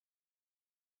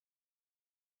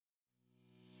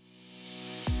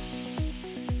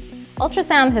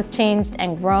Ultrasound has changed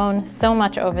and grown so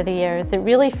much over the years. It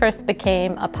really first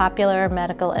became a popular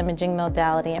medical imaging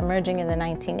modality emerging in the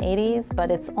 1980s,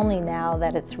 but it's only now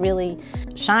that it's really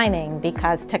shining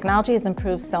because technology has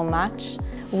improved so much.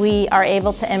 We are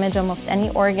able to image almost any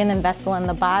organ and vessel in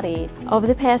the body. Over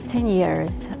the past 10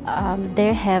 years,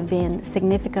 there have been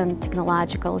significant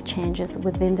technological changes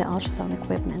within the ultrasound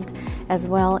equipment, as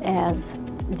well as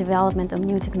development of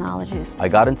new technologies. I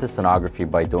got into sonography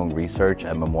by doing research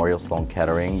at Memorial Sloan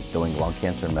Kettering, doing lung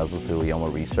cancer and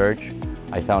mesothelioma research.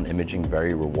 I found imaging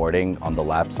very rewarding on the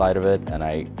lab side of it, and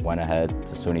I went ahead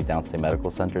to SUNY Downstate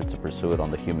Medical Center to pursue it on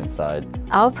the human side.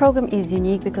 Our program is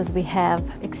unique because we have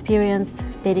experienced,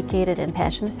 dedicated, and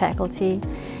passionate faculty.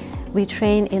 We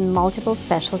train in multiple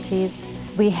specialties.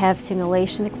 We have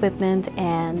simulation equipment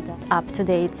and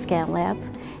up-to-date scan lab,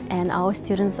 and our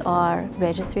students are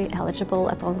registry eligible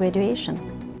upon graduation.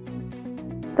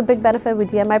 The big benefit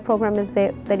with DMI program is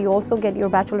that you also get your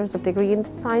bachelor's of degree in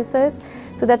sciences,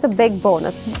 so that's a big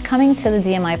bonus. Coming to the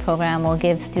DMI program will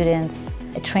give students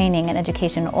training and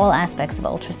education in all aspects of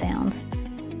ultrasound.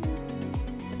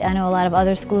 I know a lot of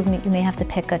other schools, you may have to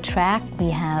pick a track.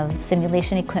 We have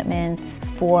simulation equipment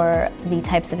for the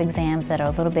types of exams that are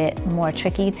a little bit more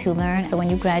tricky to learn. So when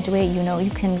you graduate, you know you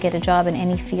can get a job in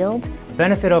any field. The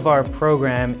benefit of our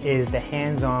program is the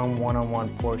hands-on,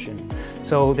 one-on-one portion.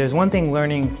 So there's one thing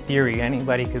learning theory.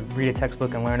 Anybody could read a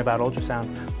textbook and learn about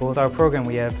ultrasound. But with our program,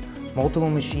 we have multiple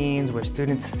machines where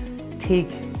students take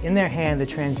in their hand the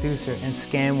transducer and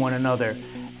scan one another.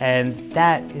 And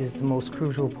that is the most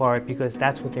crucial part because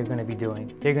that's what they're going to be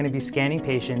doing. They're going to be scanning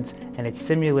patients, and it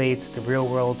simulates the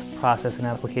real-world process and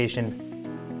application.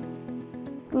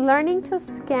 Learning to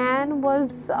scan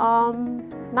was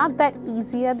not that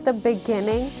easy at the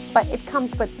beginning, but it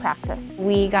comes with practice.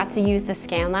 We got to use the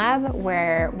scan lab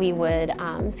where we would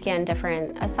scan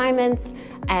different assignments,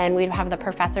 and we'd have the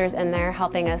professors in there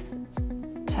helping us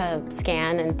to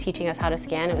scan and teaching us how to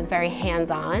scan. It was very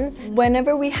hands-on.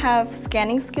 Whenever we have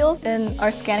scanning skills in our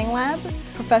scanning lab,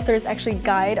 professors actually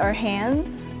guide our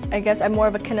hands. I guess I'm more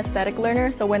of a kinesthetic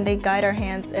learner, so when they guide our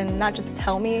hands and not just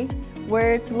tell me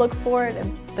where to look for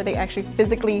it, that they actually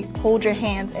physically hold your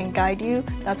hands and guide you,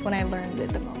 that's when I learned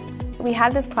it the most. We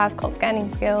had this class called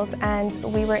Scanning Skills, and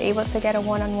we were able to get a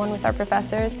one-on-one with our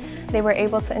professors. They were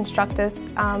able to instruct us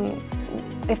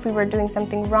if we were doing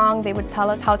something wrong. They would tell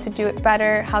us how to do it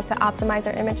better, how to optimize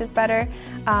our images better.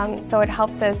 So it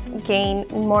helped us gain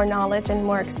more knowledge and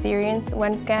more experience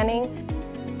when scanning.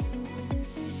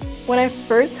 When I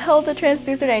first held the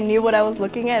transducer and I knew what I was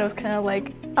looking at, it was kind of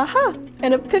like, aha,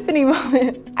 an epiphany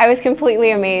moment. I was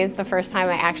completely amazed the first time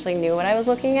I actually knew what I was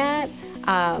looking at.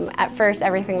 At first,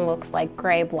 everything looks like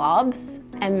gray blobs,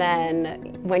 and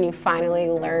then when you finally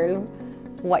learn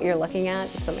what you're looking at,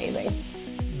 it's amazing.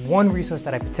 One resource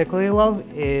that I particularly love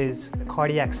is the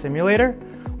cardiac simulator,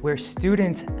 where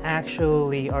students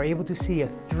actually are able to see a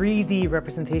 3D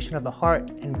representation of the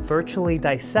heart and virtually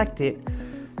dissect it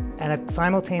and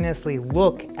simultaneously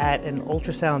look at an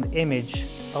ultrasound image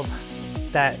of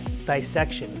that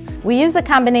dissection. We use a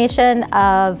combination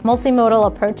of multimodal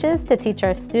approaches to teach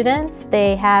our students.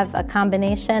 They have a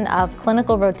combination of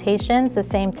clinical rotations the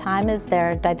same time as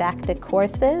their didactic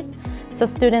courses. So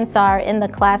students are in the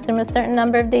classroom a certain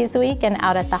number of days a week and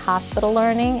out at the hospital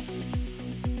learning.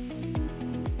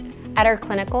 At our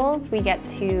clinicals, we get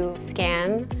to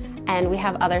scan, and we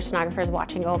have other sonographers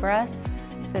watching over us.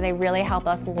 So they really help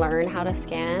us learn how to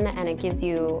scan, and it gives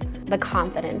you the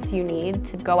confidence you need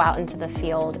to go out into the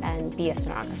field and be a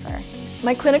sonographer.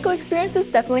 My clinical experiences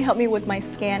definitely helped me with my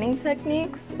scanning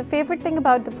techniques. The favorite thing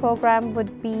about the program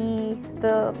would be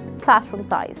the classroom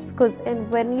size, because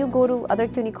when you go to other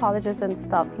CUNY colleges and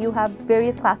stuff, you have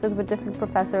various classes with different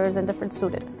professors and different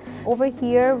students. Over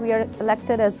here, we are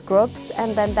elected as groups,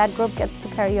 and then that group gets to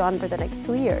carry on for the next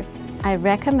 2 years. I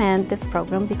recommend this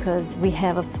program because we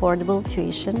have affordable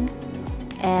tuition,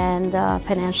 and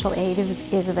financial aid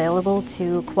is available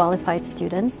to qualified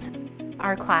students.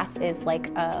 Our class is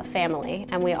like a family,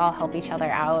 and we all help each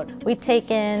other out. We take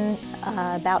in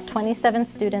about 27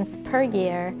 students per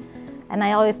year, and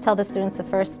I always tell the students the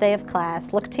first day of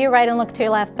class, look to your right and look to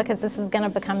your left because this is going to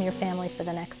become your family for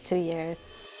the next 2 years.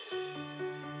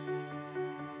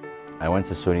 I went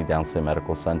to SUNY Downstate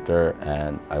Medical Center,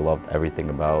 and I loved everything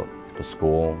about the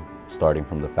school, starting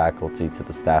from the faculty to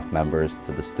the staff members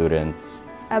to the students.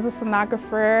 As a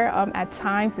sonographer, at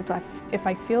times, if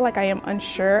I feel like I am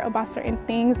unsure about certain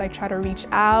things, I try to reach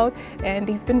out, and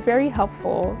they've been very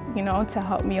helpful, you know, to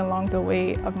help me along the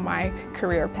way of my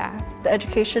career path. The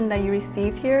education that you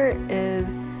receive here is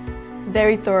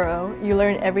very thorough. You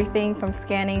learn everything from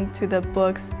scanning to the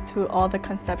books to all the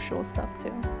conceptual stuff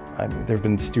too. I mean, there have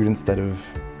been students that have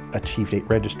achieved 8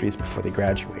 registries before they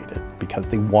graduated because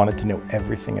they wanted to know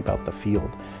everything about the field.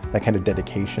 That kind of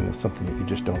dedication is something that you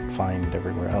just don't find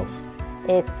everywhere else.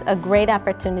 It's a great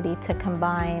opportunity to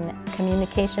combine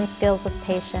communication skills with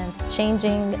patients,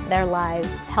 changing their lives,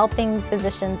 helping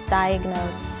physicians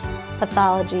diagnose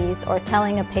pathologies, or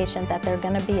telling a patient that they're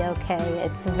going to be okay.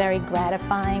 It's a very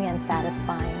gratifying and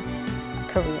satisfying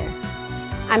career.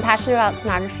 I'm passionate about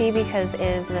sonography because it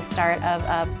is the start of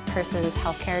a person's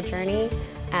healthcare journey,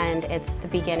 and it's the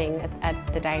beginning at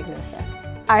the diagnosis.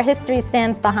 Our history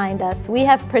stands behind us. We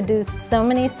have produced so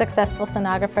many successful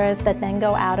sonographers that then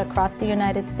go out across the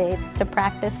United States to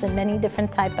practice in many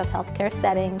different types of healthcare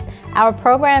settings. Our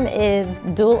program is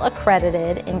dual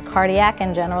accredited in cardiac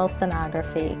and general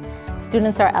sonography.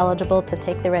 Students are eligible to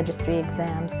take the registry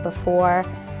exams before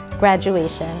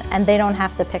graduation, and they don't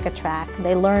have to pick a track.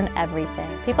 They learn everything.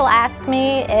 People ask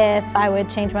me if I would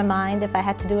change my mind if I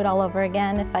had to do it all over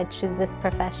again, if I choose this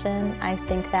profession. I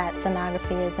think that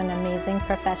sonography is an amazing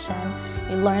profession.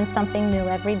 You learn something new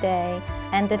every day,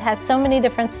 and it has so many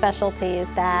different specialties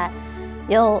that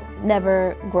you'll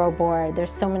never grow bored.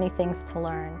 There's so many things to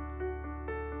learn.